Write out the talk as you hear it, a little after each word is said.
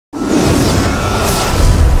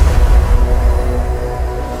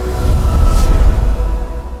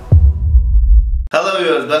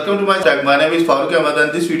viewers, welcome to my channel. My name is Farooq Ahmed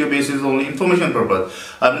and this video base is only information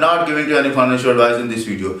purpose. I am not giving you any financial advice in this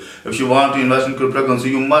video. If you want to invest in cryptocurrency,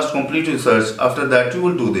 you must complete research. After that, you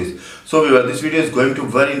will do this. So viewers, this video is going to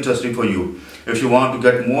be very interesting for you. If you want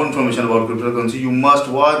to get more information about cryptocurrency, you must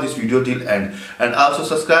watch this video till end. And also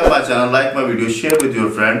subscribe my channel, like my video, share with your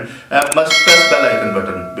friend and must press bell icon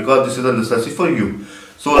button because this is a necessity for you.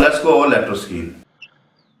 So let's go over laptop screen.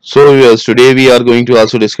 So yes, today we are going to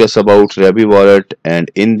also discuss about Rabby Wallet, and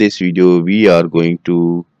in this video we are going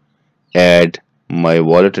to add my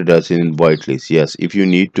wallet address in Whitelist. Yes, if you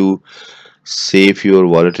need to save your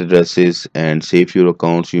wallet addresses and save your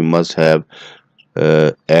accounts, you must have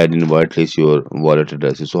add in Whitelist your wallet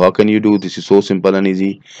addresses. So how can you do this? Is so simple and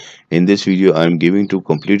easy. In this video I am giving to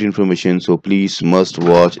complete information, so please must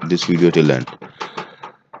watch this video till end.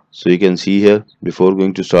 So you can see here, before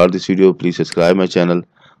going to start this video, please subscribe my channel.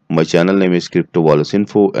 My channel name is Crypto Wallets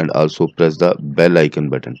Info, and also press the bell icon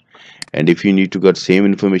button. And if you need to get same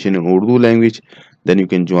information in Urdu language, then you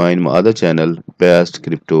can join my other channel, Past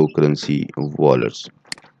Cryptocurrency Wallets.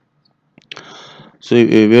 So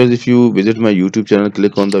if you visit my YouTube channel,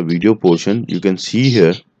 click on the video portion, you can see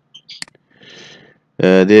here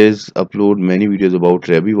there is upload many videos about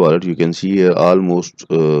Rabby Wallet. You can see here almost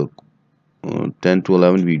 10 to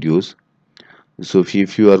 11 videos. So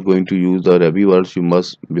if you are going to use the Rabby Wallet, you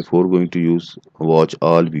must, before going to watch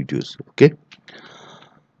all videos. Okay,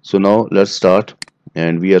 so now let's start,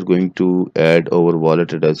 and we are going to add our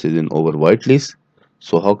wallet addresses in our whitelist.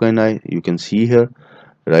 So how can you can see here,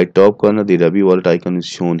 right top corner, the Rabby Wallet icon is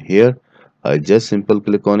shown here. I just simple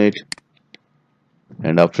click on it,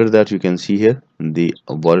 and after that you can see here the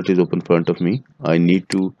wallet is open in front of me. I need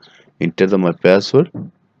to enter my password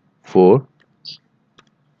for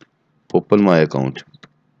open my account.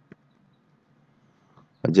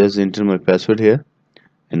 I just enter my password here,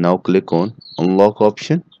 and now click on unlock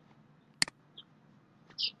option,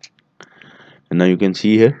 and now you can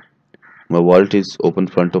see here my wallet is open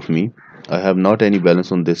in front of me. I have not any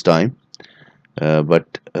balance on this time,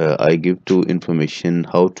 but I give to information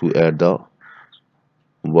how to add the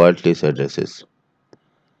whitelist addresses.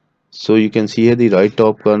 So you can see here the right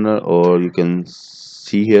top corner, or you can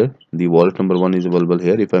see here the wallet number 1 is available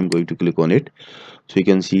here. If I'm going to click on it, so you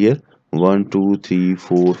can see here 1 2 3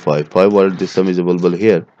 4 5 wallet this sum is available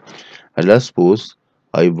here. And let's suppose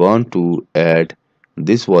I want to add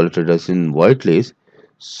this wallet address in whitelist.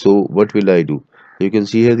 So what will I do? You can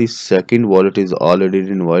see here the second wallet is already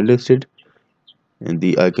in whitelisted, and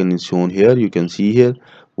the icon is shown here. You can see here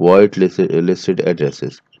whitelisted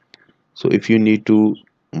addresses. So if you need to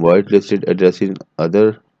whitelisted address in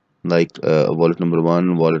other, like wallet number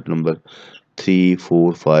 1, wallet number 3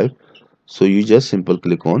 4 5, so you just simple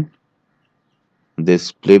click on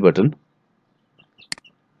this play button.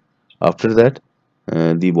 After that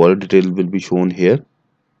the wallet detail will be shown here.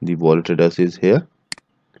 The wallet address is here,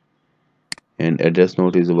 and address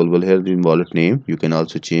note is available here. The wallet name you can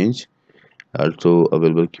also change, also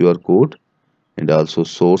available QR code, and also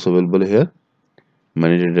source available here,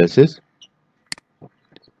 manage addresses,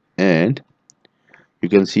 and you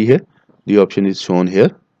can see here the option is shown here,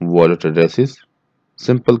 wallet addresses.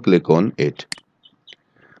 Simple click on it.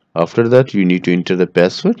 After that you need to enter the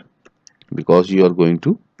password, because you are going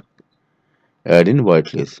to add in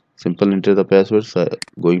whitelist. Simple enter the password. So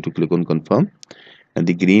going to click on confirm, and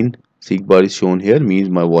the green seek bar is shown here, means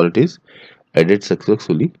my wallet is added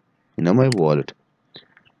successfully in my wallet.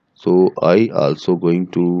 So I also going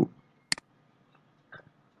to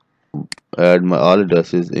add my all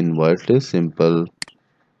addresses in whitelist. Simple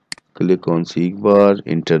click on seek bar,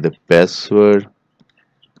 enter the password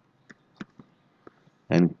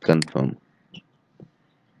and confirm,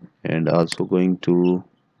 and also going to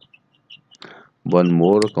one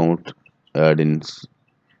more account add in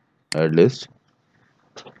add list,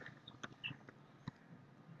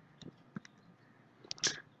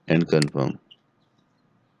 and confirm.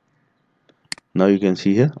 Now you can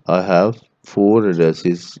see here I have 4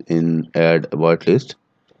 addresses in add whitelist,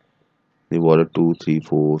 the wallet 2 3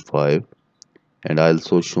 4 5, and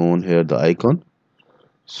also shown here the icon.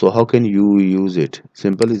 So how can you use it?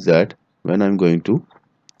 Simple is that when I'm going to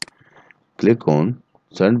click on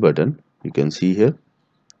send button, you can see here,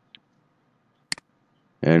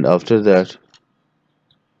 and after that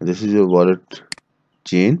this is your wallet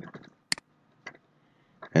chain,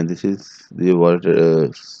 and this is the wallet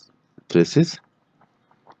traces.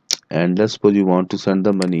 And let's suppose you want to send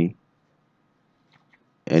the money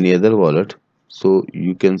any other wallet, so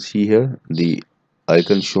you can see here the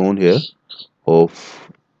icon shown here of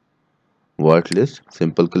whitelist.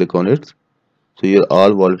 Simple click on it, so your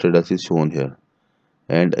all wallet address is shown here,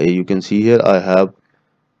 and you can see here I have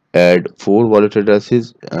add 4 wallet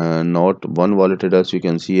addresses, not one wallet address. You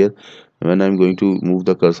can see here when I'm going to move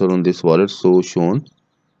the cursor on this wallet, so shown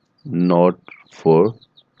not for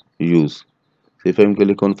use. So if I'm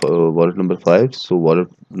click on wallet number 5, so wallet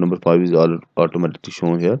number 5 is automatically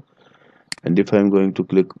shown here. And if I'm going to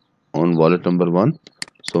click on wallet number 1,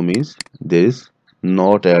 so means there is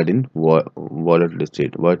not add in wallet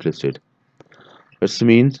listed, whitelisted. It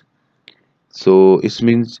means, so it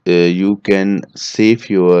means you can save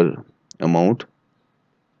your amount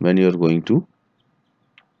when you are going to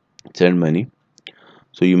send money.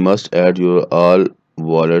 So you must add your all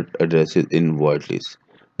wallet addresses in whitelist.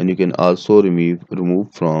 And you can also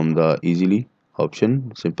remove from the easily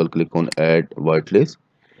option. Simple click on add whitelist,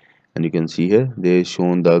 and you can see here they is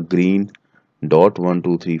shown the green dot 1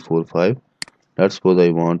 2 3 4 5. Let's suppose I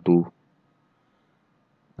want to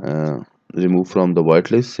uh, remove from the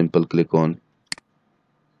whitelist. Simple click on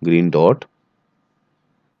green dot.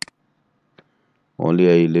 Only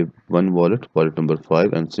I leave one wallet, wallet number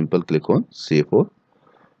 5, and simple click on save for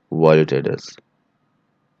wallet address.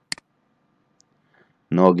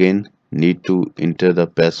 Now again need to enter the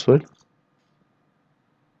password.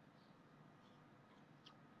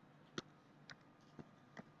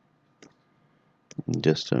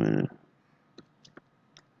 Just a minute.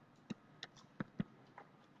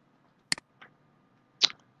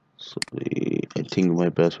 Sorry, I think my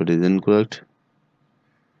password is incorrect.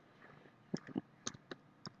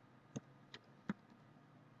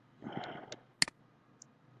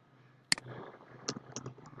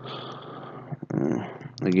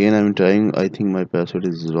 Again I'm trying. I think my password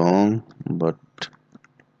is wrong, but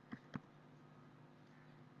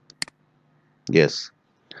yes,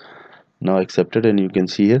 now accepted. And you can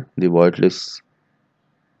see here the whitelist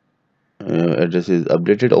address is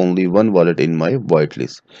updated. Only one wallet in my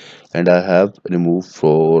whitelist, and I have removed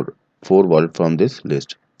four wallet from this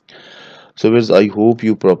list. So viewers, I hope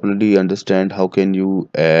you properly understand how can you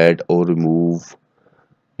add or remove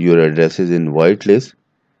your addresses in whitelist.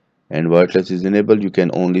 And whitelist is enabled. You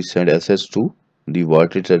can only send assets to the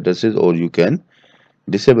whitelist addresses, or you can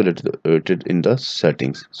disable it in the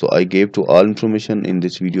settings. So I gave to all information in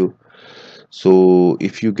this video. So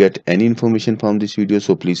if you get any information from this video,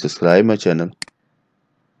 so please subscribe my channel.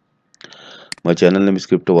 My channel name is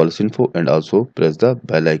Crypto Wallet Info, and also press the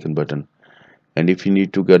bell icon button. And if you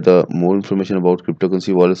need to get the more information about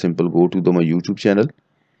cryptocurrency wallet, simple go to my YouTube channel,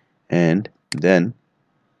 and then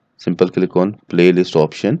simple click on playlist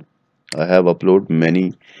option. I have uploaded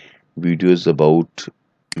many videos about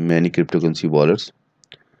many cryptocurrency wallets,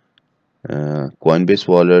 Coinbase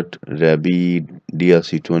wallet, Rabby,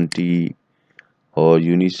 DRC20, or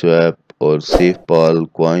Uniswap, or SafePal,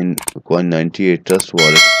 Coin98, Trust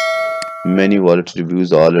Wallet. Many wallet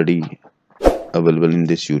reviews already available in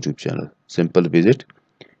this YouTube channel. Simple visit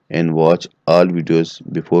and watch all videos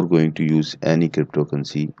before going to use any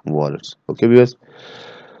cryptocurrency wallets. Okay viewers,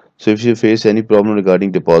 so if you face any problem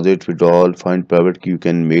regarding deposit, withdrawal, find private key, you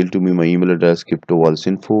can mail to me. My email address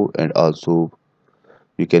cryptowalletsinfo, and also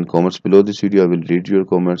you can comments below this video. I will read your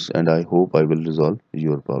comments, and I hope I will resolve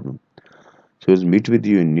your problem. So let's meet with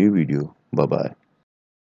you in new video. Bye bye.